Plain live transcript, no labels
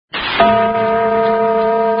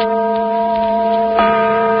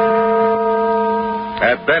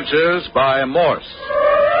Adventures by Morse.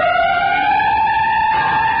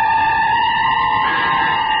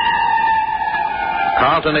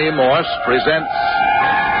 Carlton A. Morse presents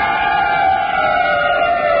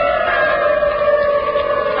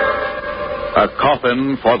A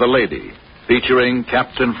Coffin for the Lady, featuring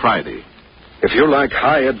Captain Friday. If you like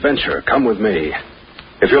high adventure, come with me.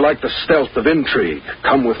 If you like the stealth of intrigue,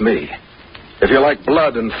 come with me. If you like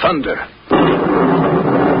blood and thunder,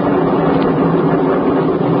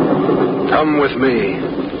 come with me.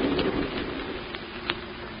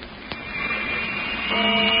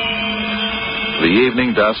 The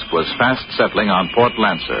evening dusk was fast settling on Port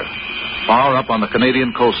Lancer, far up on the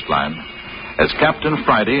Canadian coastline, as Captain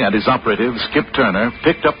Friday and his operative, Skip Turner,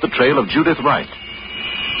 picked up the trail of Judith Wright.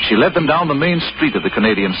 She led them down the main street of the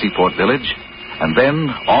Canadian seaport village, and then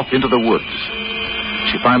off into the woods.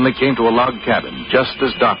 She finally came to a log cabin just as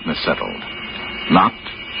darkness settled, knocked,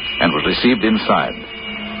 and was received inside.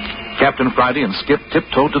 Captain Friday and Skip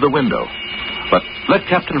tiptoed to the window. But let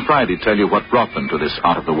Captain Friday tell you what brought them to this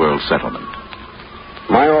out-of-the-world settlement.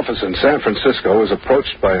 My office in San Francisco was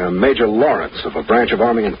approached by a Major Lawrence of a branch of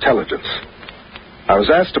Army Intelligence. I was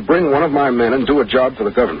asked to bring one of my men and do a job for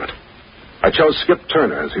the government. I chose Skip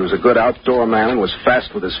Turner as he was a good outdoor man and was fast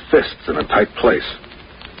with his fists in a tight place.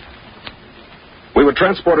 We were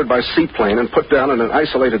transported by seaplane and put down in an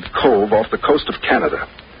isolated cove off the coast of Canada.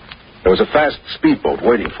 There was a fast speedboat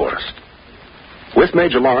waiting for us. With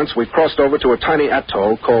Major Lawrence, we crossed over to a tiny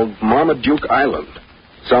atoll called Marmaduke Island,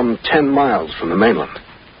 some 10 miles from the mainland.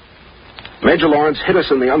 Major Lawrence hid us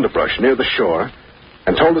in the underbrush near the shore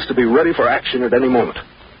and told us to be ready for action at any moment.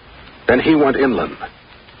 Then he went inland.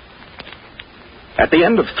 At the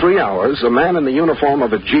end of 3 hours, a man in the uniform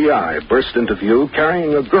of a GI burst into view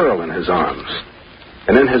carrying a girl in his arms,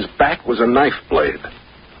 and in his back was a knife blade.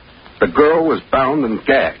 The girl was bound and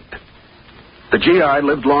gagged. The GI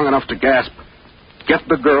lived long enough to gasp, "Get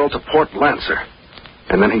the girl to Port Lancer,"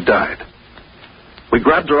 and then he died. We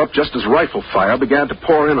grabbed her up just as rifle fire began to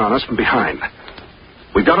pour in on us from behind.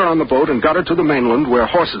 We got her on the boat and got her to the mainland where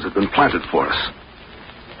horses had been planted for us.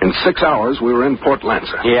 In 6 hours, we were in Port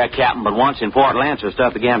Lancer. Yeah, Captain, but once in Port Lancer,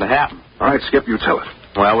 stuff began to happen. All right, Skip, you tell it.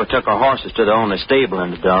 Well, we took our horses to the only stable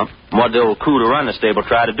in the dump. What the old coup to run the stable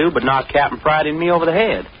tried to do but knock Captain Friday and me over the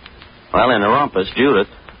head. Well, in the rumpus, Judith,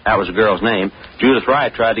 that was the girl's name, Judith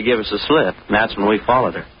Wright tried to give us a slip, and that's when we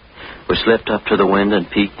followed her. We slipped up to the window and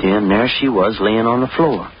peeked in, and there she was laying on the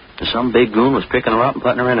floor. And some big goon was picking her up and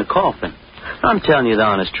putting her in a coffin. I'm telling you the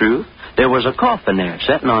honest truth. There was a coffin there,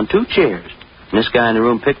 sitting on 2 chairs. And this guy in the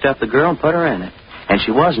room picked up the girl and put her in it. And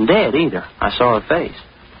she wasn't dead either. I saw her face.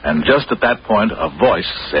 And just at that point, a voice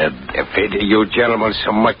said, "If either you gentlemen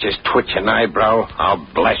so much as twitch an eyebrow, I'll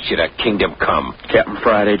blast you to kingdom come." Captain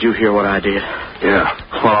Friday, did you hear what I did? Yeah.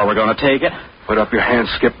 Well, are we going to take it? Put up your hands,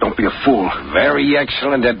 Skip. Don't be a fool. Very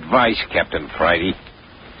excellent advice, Captain Friday.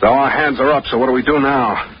 So our hands are up, so what do we do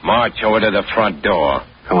now? March over to the front door.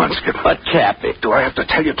 Come on, Skip. But, Captain... Do I have to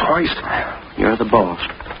tell you twice? You're the boss.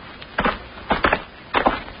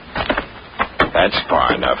 That's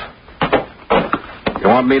far enough. You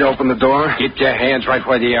want me to open the door? Get your hands right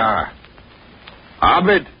where they are.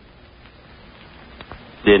 Ahmed.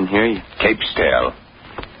 Didn't hear you. Keep still.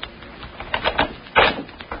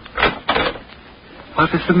 What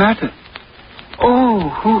is the matter? Oh,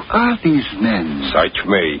 who are these men? Search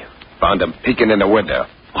me. Found them peeking in the window.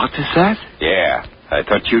 What is that? Yeah, I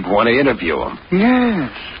thought you'd want to interview them.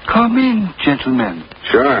 Yes. Come in, gentlemen.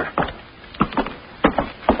 Sure.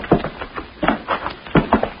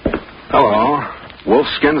 Hello.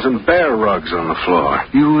 Wolfskins and bear rugs on the floor.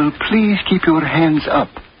 You will please keep your hands up.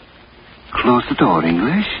 Close the door,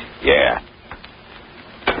 English. Yeah.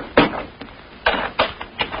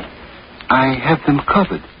 I have them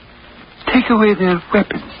covered. Take away their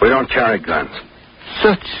weapons. We don't carry guns.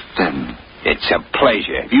 Search them. It's a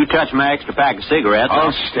pleasure. If you touch my extra pack of cigarettes...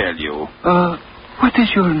 I'll still you. What is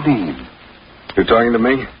your name? You talking to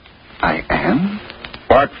me? I am?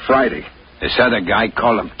 Bart Friday. This other guy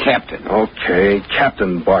called him Captain. Okay,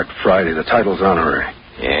 Captain Bart Friday. The title's honorary.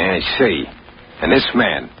 Yeah, I see. And this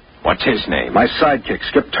man, what's his name? My sidekick,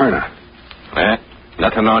 Skip Turner.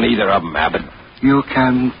 Nothing on either of them, Abbott. You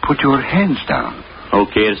can put your hands down.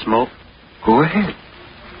 Okay to smoke? Go ahead.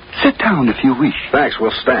 Sit down if you wish. Thanks, we'll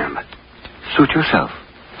stand. Suit yourself.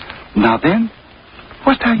 Now then,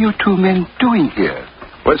 what are you 2 men doing here?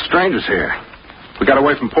 We're strangers here. We got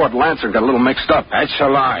away from Port Lancer and got a little mixed up. That's a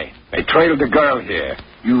lie. They trailed the girl here.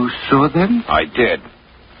 You saw them? I did.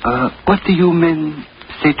 What do you men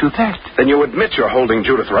say to that? Then you admit you're holding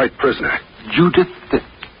Judith Wright prisoner. Judith...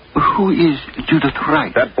 Who who is Judith Wright?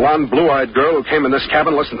 That blonde, blue-eyed girl who came in this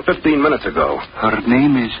cabin less than 15 minutes ago. Her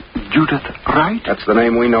name is Judith Wright? That's the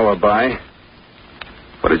name we know her by.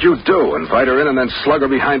 What did you do, invite her in and then slug her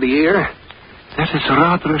behind the ear? That is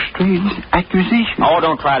rather a strange accusation. Oh,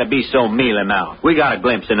 don't try to be so mealy-mouthed. We got a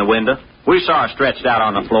glimpse in the window. We saw her stretched out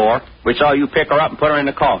on the floor. We saw you pick her up and put her in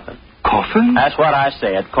the coffin. Coffin? That's what I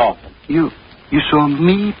said, coffin. You saw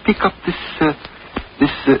me pick up this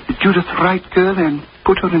Judith Wright girl and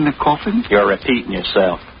put her in the coffin? You're repeating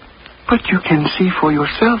yourself. But you can see for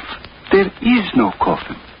yourself. There is no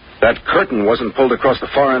coffin. That curtain wasn't pulled across the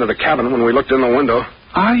far end of the cabin when we looked in the window.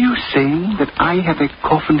 Are you saying that I have a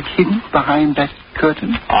coffin hidden behind that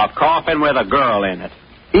curtain? A coffin with a girl in it.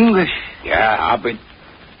 English. Yeah, I'll be...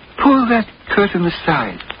 Pull that curtain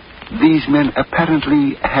aside. These men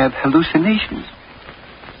apparently have hallucinations.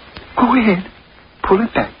 Go ahead. Pull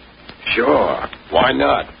it back. Sure. Why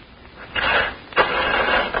not?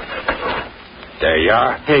 There you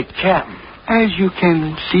are. Hey, Captain. As you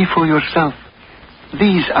can see for yourself,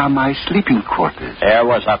 these are my sleeping quarters. There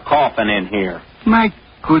was a coffin in here. My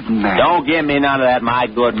good man. Don't give me none of that my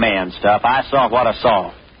good man stuff. I saw what I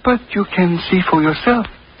saw. But you can see for yourself.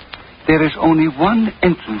 There is only one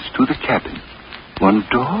entrance to the cabin. One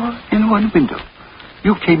door and one window.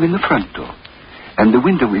 You came in the front door. And the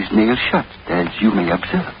window is nailed shut, as you may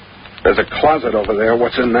observe. There's a closet over there.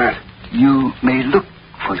 What's in that? You may look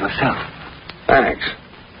for yourself. Thanks.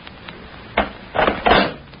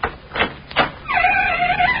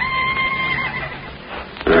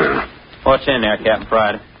 What's in there, Captain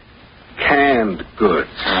Friday? Canned goods.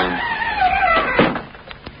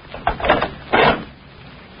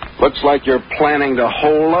 Looks like you're planning to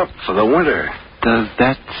hole up for the winter. Does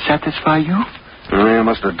that satisfy you? You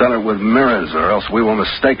must have done it with mirrors, or else we were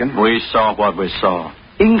mistaken. We saw what we saw.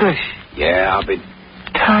 English. Yeah, I'll be...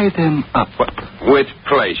 Tie them up. With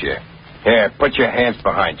pleasure. Here, put your hands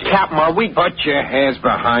behind you. Captain, are we... Put your hands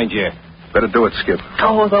behind you. Better do it, Skip.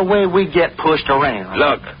 Oh, the way we get pushed around.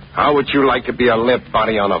 Look, how would you like to be a limp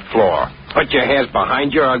body on the floor? Put your hands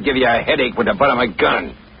behind you or I'll give you a headache with the butt of my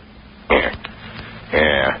gun. Here.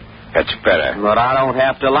 Yeah, that's better. But I don't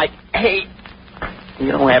have to, Hey,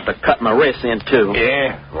 you don't have to cut my wrists in, too.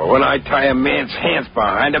 Yeah? Well, when I tie a man's hands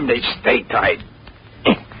behind him, they stay tight.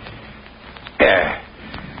 Yeah.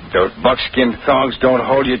 Those buckskin thongs don't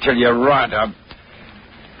hold you till you rot. All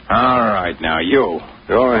right, now, you.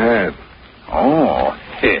 Go ahead. Oh,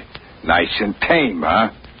 nice and tame, huh?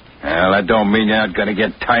 Well, that don't mean you're not going to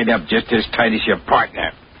get tied up just as tight as your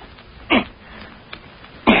partner.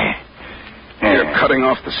 You're cutting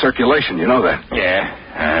off the circulation, you know that.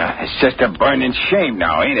 Yeah, it's just a burning shame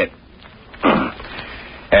now, ain't it?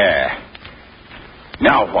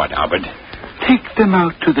 Now what, Hubbard? Take them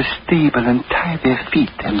out to the stable and tie their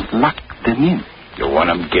feet and lock them in. You want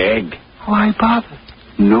them gagged? Why bother?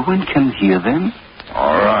 No one can hear them.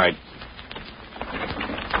 All right.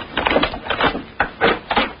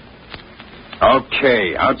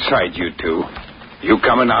 Okay, outside you two. You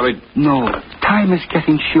coming, Hubbard? No, time is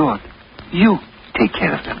getting short. You take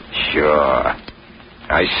care of them. Sure.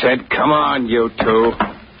 I said, come on, you two.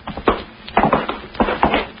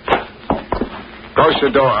 Close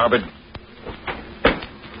the door, Hubbard.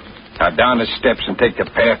 Now down the steps and take the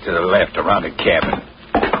path to the left around the cabin.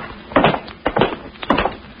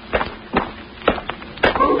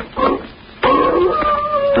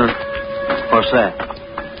 What's that?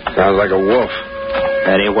 Sounds like a wolf.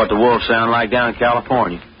 That ain't what the wolves sound like down in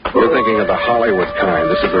California. You're thinking of the Hollywood kind.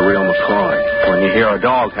 This is the real McCoy. When you hear a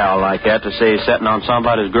dog howl like that, to say he's sitting on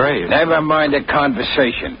somebody's grave. Never mind the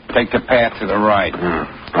conversation. Take the path to the right.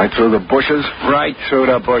 Right through the bushes? Right through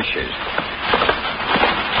the bushes.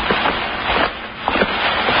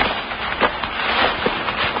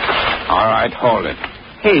 All right, hold it.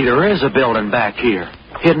 Hey, there is a building back here.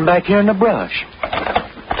 Hidden back here in the brush.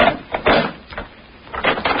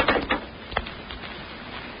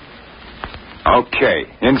 Okay,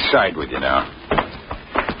 inside with you now.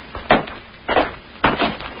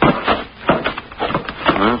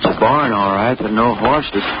 Well, it's a barn, all right, but no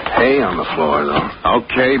horses. Hay on the floor, though.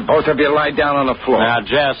 Okay, both of you lie down on the floor. Now,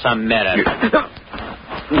 just a minute.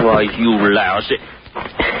 Why, you lousy.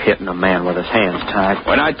 Hitting a man with his hands tied.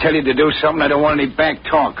 When I tell you to do something, I don't want any back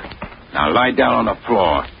talk. Now lie down on the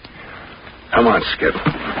floor. Come on, Skip.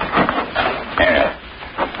 Yeah.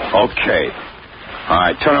 Okay. All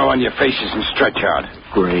right, turn on your faces and stretch out.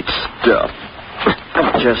 Great stuff.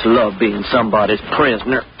 I just love being somebody's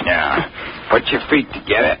prisoner. Yeah. Put your feet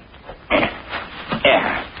together.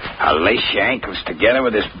 Yeah. I'll lace your ankles together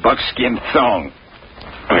with this buckskin thong.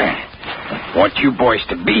 Want you boys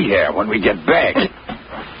to be here when we get back.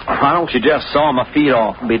 Why don't you just saw my feet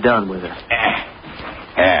off and be done with it?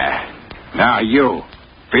 Now you,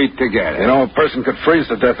 feet together. You know, a person could freeze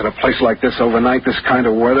to death in a place like this overnight, this kind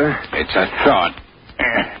of weather. It's a thought.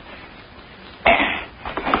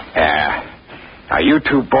 Now, you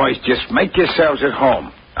two boys just make yourselves at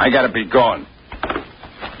home. I gotta be going.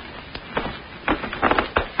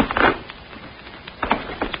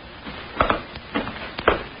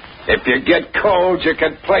 If you get cold, you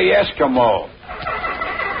can play Eskimo.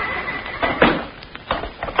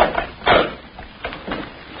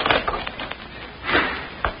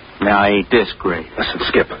 Now, ain't this great? Listen,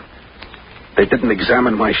 Skip. They didn't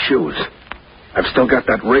examine my shoes. I've still got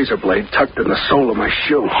that razor blade tucked in the sole of my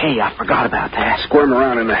shoe. Hey, I forgot about that. Squirm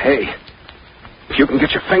around in the hay. If you can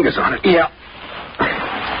get your fingers on it. Yeah.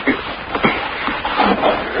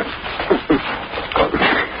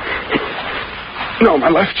 No, my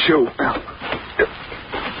left shoe.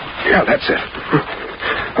 Yeah, that's it.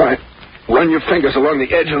 All right. Run your fingers along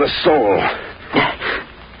the edge of the sole.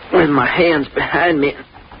 With my hands behind me,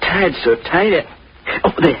 tied so tight.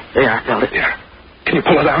 Oh, there, I felt it. Yeah. Can you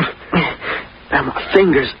pull it out? Now my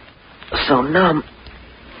fingers are so numb.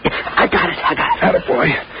 I got it. Attaboy.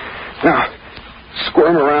 Now,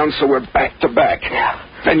 squirm around so we're back to back. Yeah.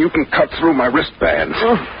 Then you can cut through my wristbands.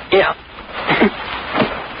 Yeah.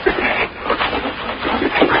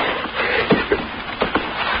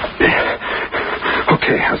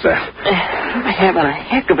 Okay, how's that? I'm having a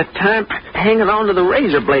heck of a time hanging on to the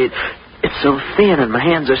razor blade. It's so thin and my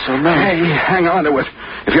hands are so numb. Hey, hang on to it.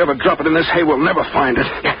 If you ever drop it in this hay, we'll never find it.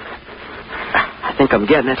 I think I'm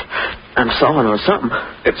getting it. I'm sawing on something.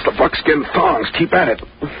 It's the buckskin thongs. Keep at it.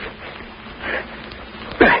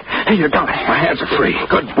 Hey, you got it. My hands are free.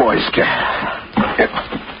 Good boy, Skip.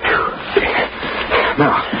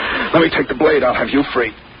 Now, let me take the blade. I'll have you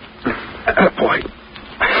free. Boy.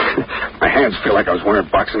 My hands feel like I was wearing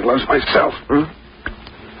boxing gloves myself.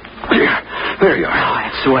 Yeah, there you are. Oh,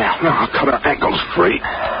 that's swell. Now I'll cut our ankles free.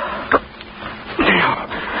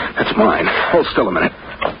 Yeah, that's mine. Hold still a minute.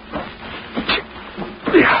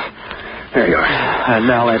 Yeah, there you are. And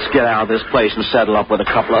now let's get out of this place and settle up with a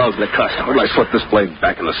couple of ugly customers. I slip this blade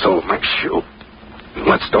back in the sole of my shoe.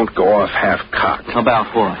 Let's don't go off half-cocked.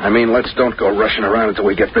 About what? I mean, let's don't go rushing around until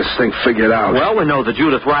we get this thing figured out. Well, we know that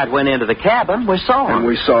Judith Wright went into the cabin. We saw her. And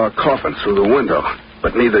we saw a coffin through the window.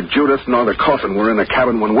 But neither Judith nor the coffin were in the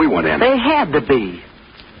cabin when we went in. They had to be.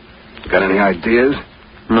 Got any ideas?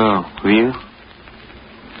 No. You?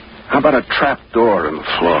 How about a trap door in the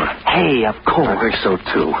floor? Hey, of course. I think so,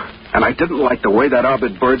 too. And I didn't like the way that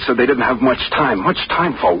Orbit bird said they didn't have much time. Much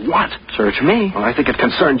time for what? Search me. Well, I think it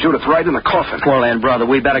concerned Judith Wright in the coffin. Well, then, brother,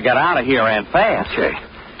 we better get out of here and fast. Okay.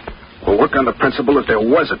 We'll work on the principle that there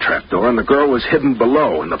was a trap door and the girl was hidden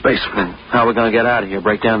below in the basement. How are we going to get out of here?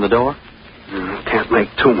 Break down the door? Can't make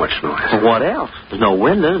too much noise. Well, what else? There's no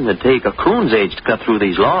windows, and it'd take a coon's age to cut through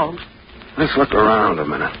these logs. Let's look around a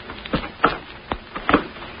minute.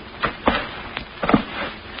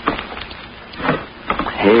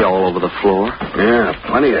 Hay all over the floor. Yeah,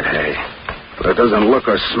 plenty of hay. But it doesn't look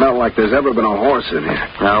or smell like there's ever been a horse in here.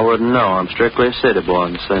 I wouldn't know. I'm strictly a city boy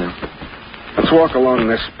myself. Let's walk along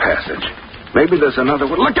this passage. Maybe there's another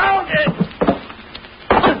one. Look out!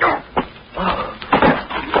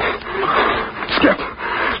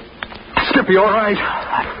 Skip, you all right?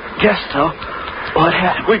 I guess so. What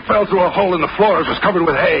happened? We fell through a hole in the floor. It was covered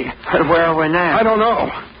with hay. And where are we now? I don't know.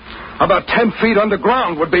 About 10 feet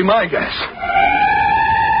underground would be my guess.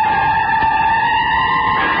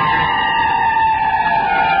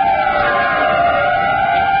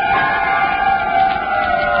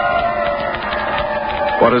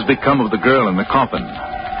 What has become of the girl in the coffin?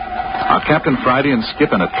 Are Captain Friday and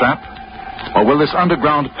Skip in a trap? Or will this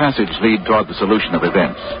underground passage lead toward the solution of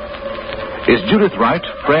events? Is Judith Wright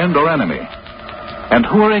friend or enemy? And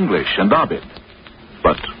who are English and Orbit?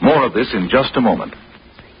 But more of this in just a moment.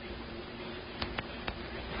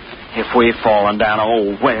 If we've fallen down an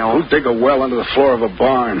old well... Who'd dig a well under the floor of a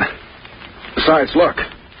barn? Besides, look.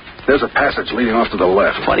 There's a passage leading off to the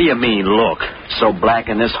left. What do you mean, look? So black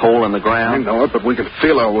in this hole in the I ground? know it, but we can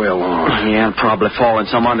feel our way along. Yeah, and probably fall in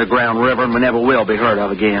some underground river and we never will be heard of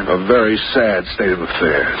again. A very sad state of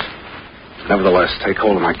affairs. Nevertheless, take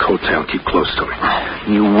hold of my coattail and keep close to me.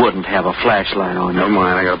 You wouldn't have a flashlight on you. Never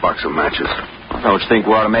mind, I got a box of matches. Don't you think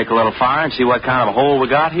we ought to make a little fire and see what kind of a hole we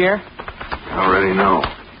got here? I already know.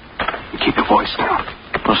 You keep your voice down.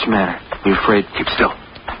 What's the matter? You afraid? Keep still.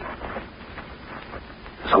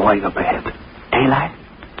 There's a light up ahead. Daylight?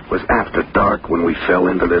 It was after dark when we fell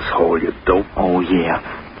into this hole, you dope. Oh, yeah.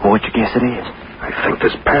 Well, what you guess it is? I think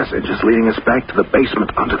this passage is leading us back to the basement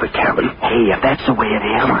under the cabin. Hey, if that's the way it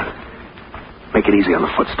is... Come on. Make it easy on the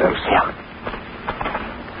footsteps. Yeah.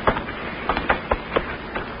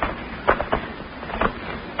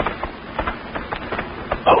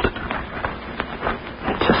 Hold it.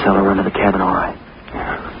 It's the cellar under the cabin, all right.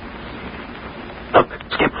 Yeah. Look,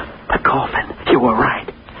 Skip, that coffin. You were right.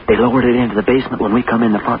 They lowered it into the basement when we come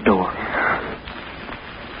in the front door.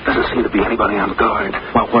 Doesn't seem to be anybody on guard.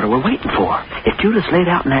 Well, what are we waiting for? If Judas laid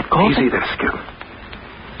out in that coffin... Easy there, Skip.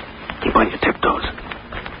 Keep on your tiptoes.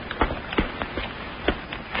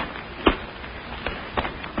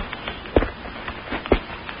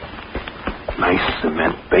 Nice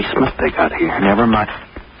cement basement they got here. Never mind.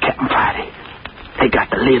 Captain Friday. They got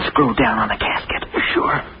the lid screwed down on the casket. You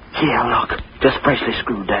sure? Yeah, look. Just freshly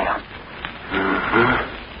screwed down.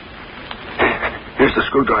 Here's the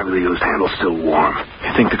screwdriver they used. Handle's still warm.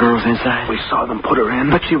 You think the girl's inside? We saw them put her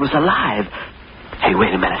in. But she was alive. Hey,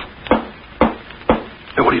 wait a minute.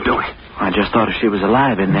 Hey, what are you doing? I just thought if she was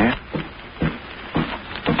alive in there.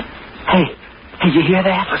 Hey, you hear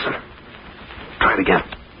that? Listen. Try it again.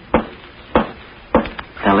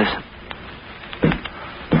 Now listen.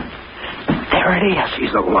 There it is.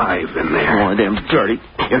 She's alive in there. Oh, them dirty.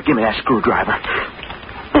 Here, give me that screwdriver.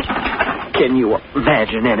 Can you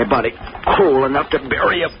imagine anybody cruel enough to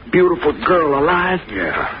bury a beautiful girl alive?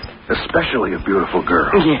 Yeah, especially a beautiful girl.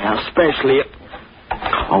 Yeah, especially a...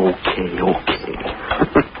 Okay.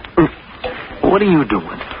 What are you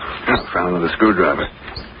doing? Just found with a screwdriver.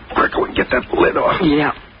 Quick, we get that lid off.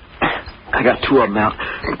 Yeah. I got two of them out.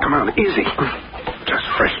 Come on, easy. Just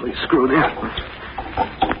freshly screwed in.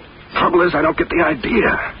 Trouble is, I don't get the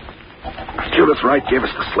idea. Judith Wright gave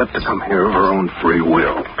us the slip to come here of her own free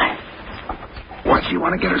will. Why'd she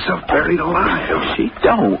want to get herself buried alive? She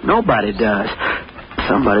don't. Nobody does.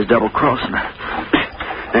 Somebody's double-crossing her.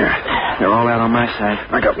 There. They're all out on my side.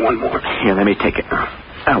 I got one more. Here, let me take it.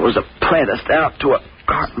 I was apprenticed out to a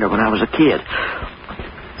carpenter when I was a kid.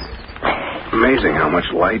 Amazing how much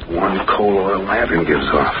light one coal oil lantern gives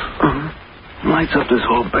off. Lights up this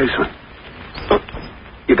whole basement.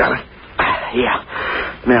 You got it? Yeah.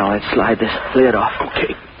 Now let's slide this lid off.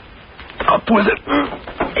 Okay. Up with it.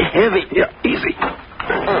 Heavy. Yeah, easy.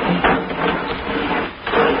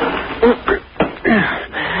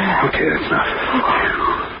 Okay, that's enough.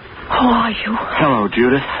 Who are you? Hello,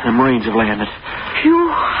 Judith. The Marines have landed.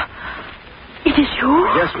 You? It is you?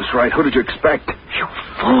 Yes, Miss Wright. Who did you expect? You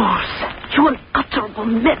fools. You unutterable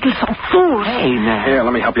meddlesome fools. Hey, now. Here,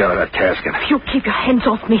 let me help you out of that casket. You keep your hands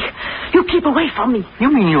off me. You keep away from me.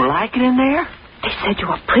 You mean you like it in there? They said you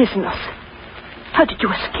were prisoners. How did you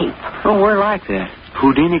escape? Oh, we're like that.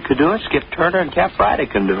 Houdini could do it. Skip Turner and Cap Friday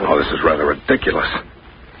can do it. Oh, this is rather ridiculous.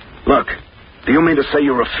 Look, do you mean to say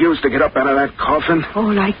you refuse to get up out of that coffin?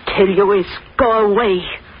 All I tell you is go away.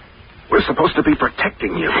 We're supposed to be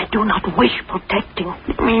protecting you. I do not wish protecting.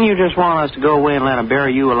 You mean you just want us to go away and let them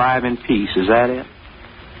bury you alive in peace? Is that it?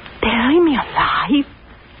 Bury me alive?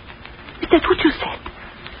 Is that what you said?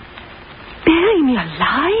 Bury me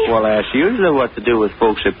alive? Well, that's usually what to do with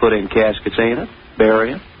folks that put in caskets, ain't it?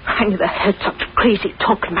 Bury them. I never heard such crazy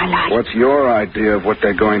talk in my life. What's your idea of what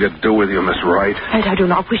they're going to do with you, Miss Wright? That I do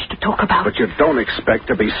not wish to talk about. But you don't expect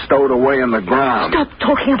to be stowed away in the ground. Stop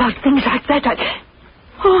talking about things like that.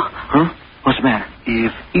 Oh. Huh? What's the matter?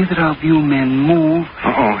 If either of you men move...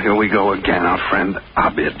 Oh, here we go again, our friend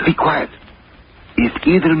Abid. Be quiet. If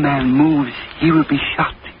either man moves, he will be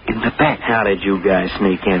shot in the back. How did you guys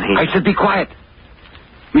sneak in here? I said be quiet.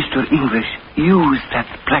 Mr. English, use that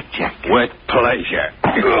blackjack. With pleasure.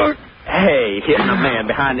 Hey, hitting a man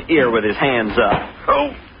behind the ear with his hands up.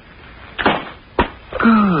 Oh.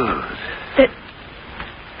 Good.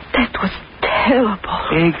 That was terrible.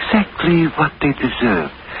 Exactly what they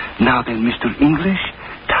deserve. Now then, Mr. English,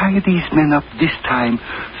 tie these men up this time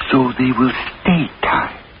so they will stay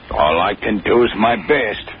tied. All I can do is my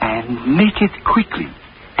best. And make it quickly.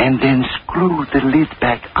 And then screw the lid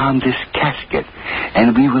back on this casket.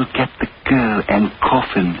 And we will get the girl and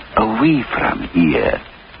coffin away from here.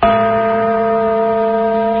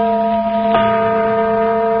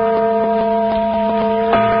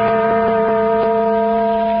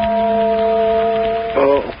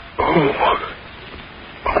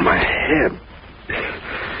 Oh, my head.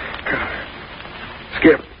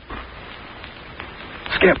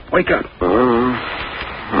 Skip, wake up.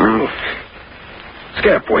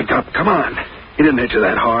 Skip, wake up. Come on. He didn't hit you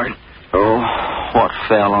that hard. Oh, what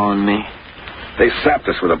fell on me? They sapped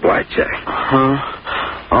us with a blackjack. Huh?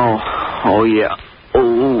 Oh, yeah.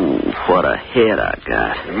 Oh, what a head I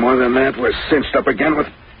got. And more than that, we're cinched up again with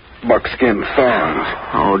buckskin thongs.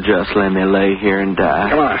 Oh, just let me lay here and die.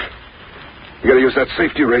 Come on. You gotta use that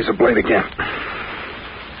safety razor blade again.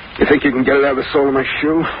 You think you can get it out of the sole of my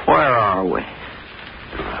shoe? Where are we?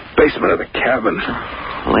 basement of the cabin.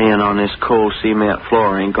 Laying on this cold cement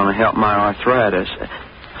floor ain't going to help my arthritis.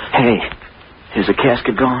 Hey, is the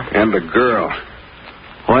casket gone? And the girl.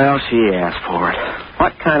 Well, she asked for it.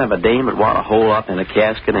 What kind of a dame would want to hole up in a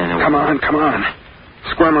casket anyway? Come on.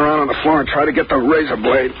 Squirm around on the floor and try to get the razor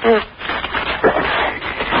blade.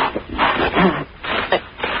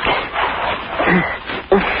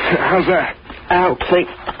 How's that? I don't think...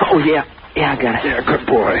 Oh, yeah, I got it. Yeah, good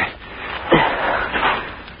boy.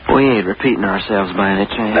 We ain't repeating ourselves by any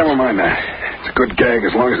chance. Never mind that. It's a good gag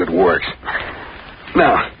as long as it works.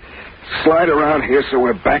 Now, slide around here so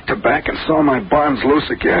we're back to back and saw my bonds loose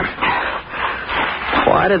again.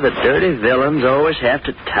 Why do the dirty villains always have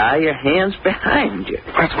to tie your hands behind you?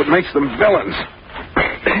 That's what makes them villains.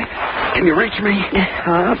 Can you reach me?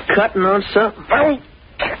 I'm cutting on something. Oh,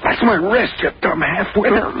 that's my wrist, you dumb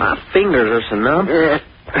half-wit. Well, my fingers are so numb. Oh,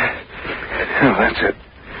 that's it.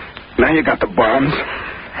 Now you got the bonds.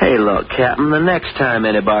 Hey, look, Captain, the next time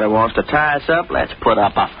anybody wants to tie us up, let's put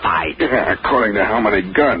up a fight. Yeah, according to how many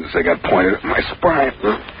guns they got pointed at my spine.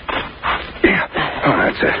 Yeah. Oh,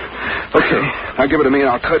 that's it. Okay, now give it to me and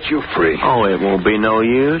I'll cut you free. Oh, it won't be no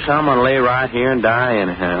use. I'm going to lay right here and die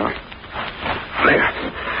anyhow. There.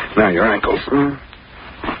 Now your ankles. Man,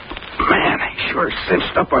 they sure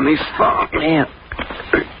cinched up on these thongs. Yeah.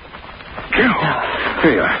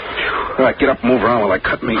 Here you are. All right, get up and move around while I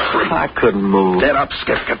cut me free. I couldn't move. Get up,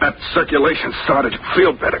 Skip. Get that circulation started. You'll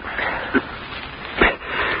feel better.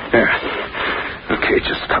 There. Okay,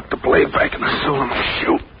 just tuck the blade back in the sole of my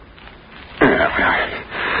shoe. There we are.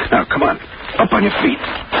 Now, come on. Up on your feet.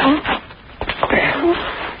 There.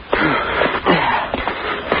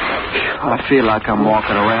 I feel like I'm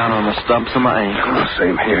walking around on the stumps of my ankles. Oh,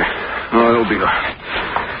 same here. Oh, it'll be all right.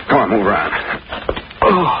 Come on, move around.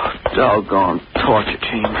 Oh, doggone torture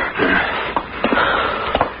chamber.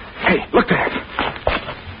 Hey, look there.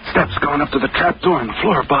 Steps going up to the trap door on the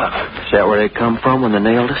floor above. Is that where they come from when they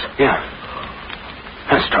nailed us? Yeah.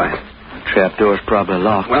 Let's try it. The trap door's probably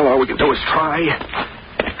locked. Well, all we can do is try.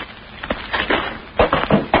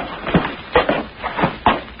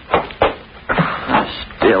 I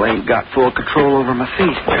still ain't got full control over my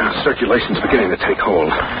feet. Yeah, circulation's beginning to take hold.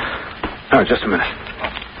 Now, just a minute.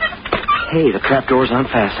 Hey, the trap door's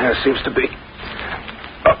unfastened. There seems to be.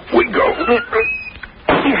 Up we go.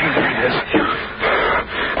 There it is.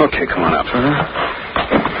 Okay, come on up.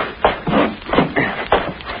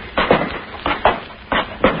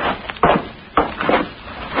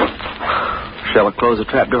 Shall I close the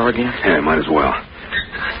trap door again? Yeah, might as well.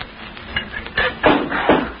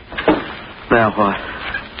 Now what?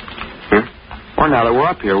 Well, now that we're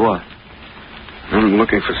up here, what? I'm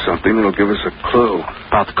looking for something that'll give us a clue.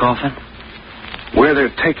 About the coffin? Where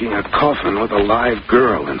they're taking a coffin with a live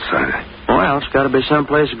girl inside it. Well, it's got to be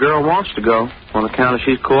someplace the girl wants to go, on account of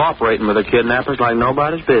she's cooperating with her kidnappers like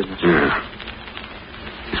nobody's business. Yeah.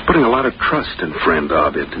 He's putting a lot of trust in friend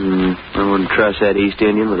Ovid. I wouldn't trust that East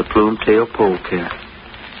Indian with a plume-tailed polecat.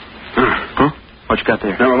 Huh? What you got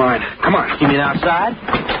there? Never mind. Come on. You mean outside?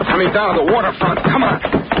 I mean down at the waterfront. Come on.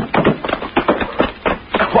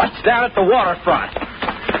 What's down at the waterfront?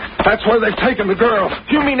 That's where they've taken the girl.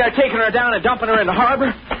 You mean they're taking her down and dumping her in the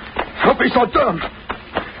harbor? Don't be so dumb.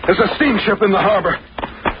 There's a steamship in the harbor.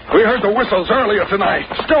 We heard the whistles earlier tonight.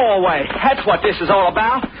 Stowaway. That's what this is all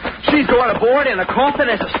about. She's going aboard in a coffin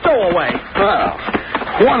as a stowaway. Well,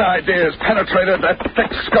 one idea has penetrated that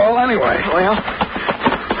thick skull anyway. Well,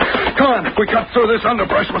 come on. If we cut through this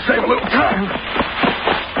underbrush, we'll save a little time.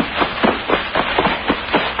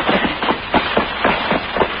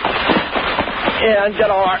 yeah, and get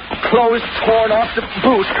all our clothes torn off the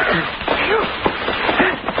boot.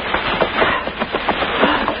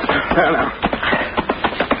 Now.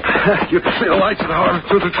 You can see the lights of the harbor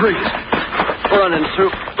through the trees. Running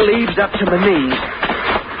through leaves up to my knees.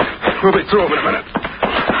 We'll be through in a minute.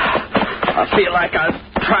 I feel like I'm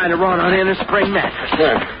trying to run on in a spring mattress.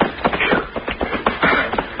 Yeah.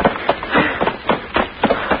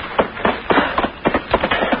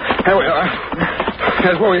 There we are.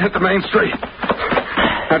 That's where we hit the main street.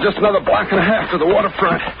 Now just another block and a half to the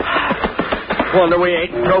waterfront. Wonder we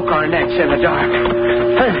ain't broke our necks in the dark.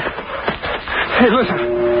 Hey, listen.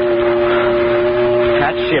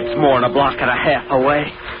 That ship's more than a block and a half away.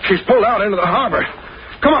 She's pulled out into the harbor.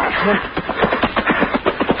 Come on.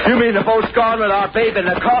 You mean the boat's gone with our babe in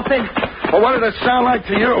the coffin? Well, what did it sound like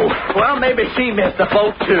to you? Well, maybe she missed the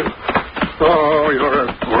boat, too. Oh, you're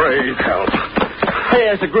a great help. Hey,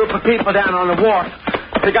 there's a group of people down on the wharf.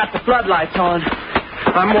 They got the floodlights on.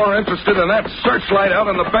 I'm more interested in that searchlight out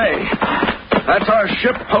in the bay. That's our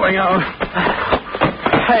ship pulling out.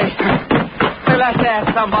 Hey, let's ask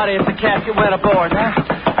somebody if the casket went aboard, huh?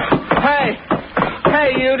 Hey,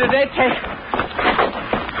 you, did they take...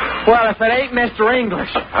 Well, if it ain't Mr. English.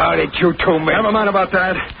 How did you two men... Never mind about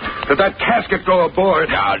that. Did that casket go aboard?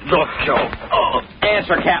 Now, look, Joe.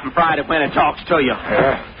 Answer Captain Friday when it talks to you.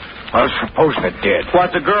 I suppose it did. Was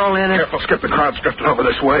the girl in it? Careful, Skip. The crowd's drifting over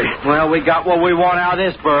this way. Well, we got what we want out of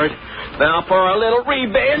this bird. Now for a little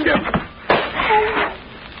revenge.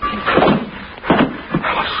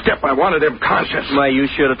 Skip, I wanted him conscious. Well, you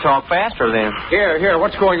should have talked faster then. Here,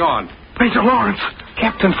 what's going on? Major Lawrence.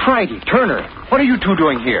 Captain Friday, Turner, what are you two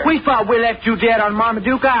doing here? We thought we left you dead on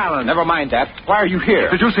Marmaduke Island. Never mind that. Why are you here?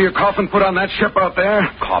 Did you see a coffin put on that ship out there?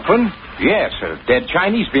 Coffin? Yes, a dead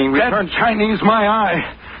Chinese being returned. Dead Chinese, my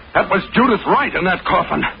eye. That was Judith Wright in that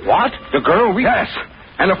coffin. What? The girl we... Yes.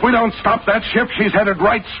 And if we don't stop that ship, she's headed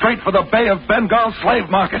right straight for the Bay of Bengal slave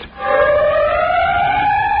market.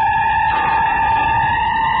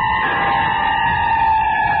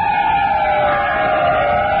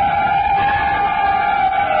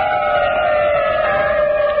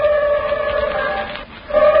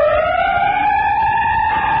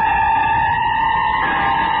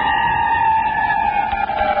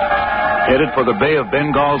 Headed for the Bay of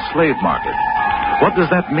Bengal slave market. What does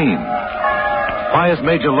that mean? Why is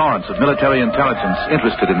Major Lawrence of military intelligence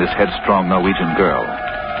interested in this headstrong Norwegian girl?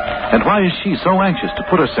 And why is she so anxious to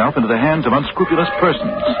put herself into the hands of unscrupulous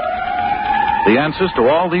persons? The answers to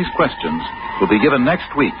all these questions will be given next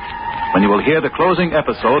week when you will hear the closing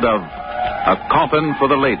episode of A Coffin for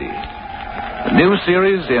the Lady, a new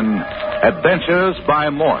series in Adventures by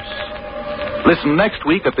Morse. Listen next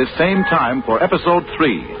week at this same time for episode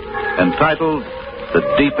 3, entitled The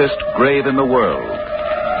Deepest Grave in the World.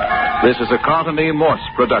 This is a Carton E. Morse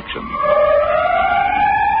production.